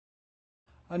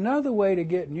Another way to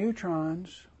get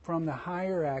neutrons from the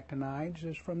higher actinides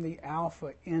is from the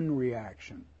alpha N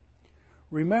reaction.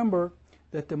 Remember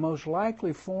that the most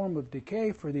likely form of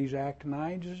decay for these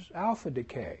actinides is alpha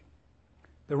decay.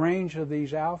 The range of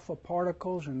these alpha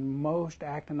particles in most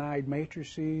actinide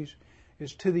matrices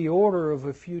is to the order of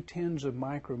a few tens of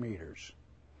micrometers.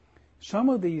 Some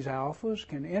of these alphas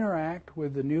can interact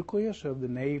with the nucleus of the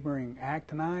neighboring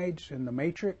actinides in the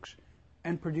matrix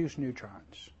and produce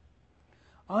neutrons.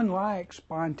 Unlike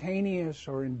spontaneous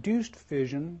or induced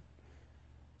fission,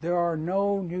 there are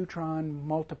no neutron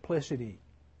multiplicity.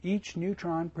 Each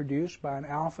neutron produced by an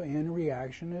alpha N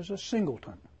reaction is a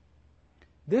singleton.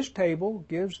 This table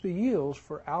gives the yields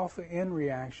for alpha N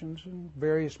reactions in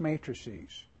various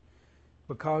matrices.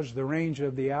 Because the range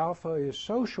of the alpha is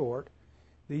so short,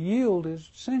 the yield is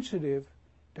sensitive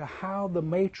to how the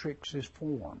matrix is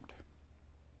formed.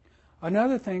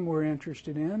 Another thing we're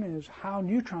interested in is how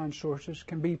neutron sources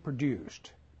can be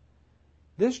produced.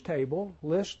 This table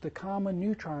lists the common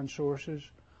neutron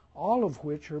sources, all of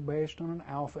which are based on an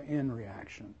alpha N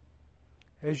reaction.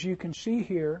 As you can see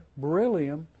here,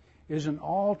 beryllium is an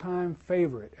all-time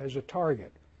favorite as a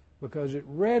target because it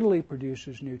readily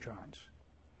produces neutrons.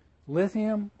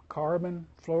 Lithium, carbon,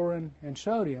 fluorine, and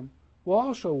sodium will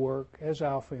also work as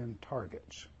alpha N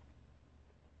targets.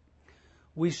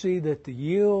 We see that the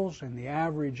yields and the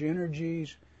average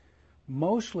energies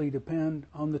mostly depend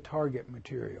on the target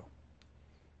material.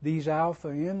 These alpha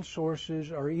N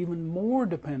sources are even more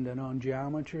dependent on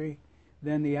geometry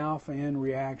than the alpha N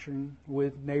reaction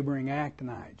with neighboring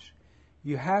actinides.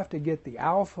 You have to get the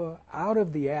alpha out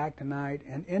of the actinide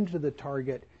and into the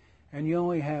target, and you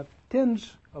only have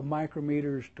tens of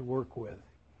micrometers to work with.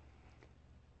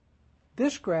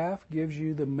 This graph gives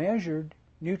you the measured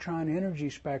neutron energy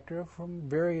spectra from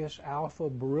various alpha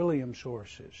beryllium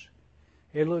sources.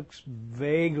 It looks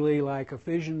vaguely like a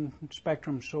fission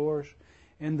spectrum source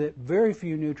in that very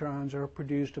few neutrons are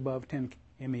produced above 10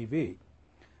 MeV.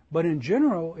 But in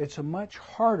general, it's a much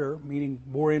harder, meaning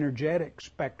more energetic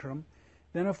spectrum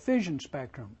than a fission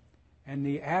spectrum, and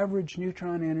the average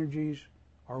neutron energies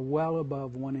are well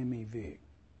above 1 MeV.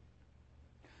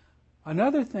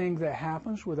 Another thing that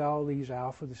happens with all these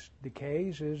alpha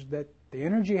decays is that the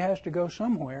energy has to go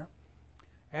somewhere.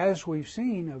 As we've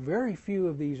seen, a very few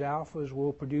of these alphas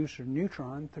will produce a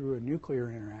neutron through a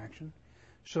nuclear interaction,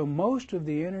 so most of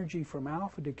the energy from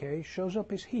alpha decay shows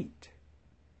up as heat.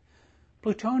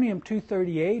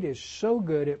 Plutonium-238 is so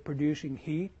good at producing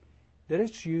heat that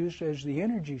it's used as the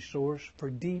energy source for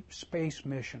deep space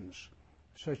missions,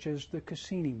 such as the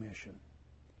Cassini mission.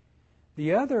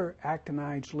 The other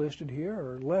actinides listed here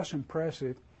are less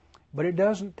impressive, but it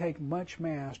doesn't take much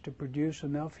mass to produce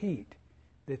enough heat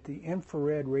that the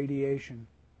infrared radiation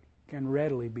can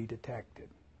readily be detected.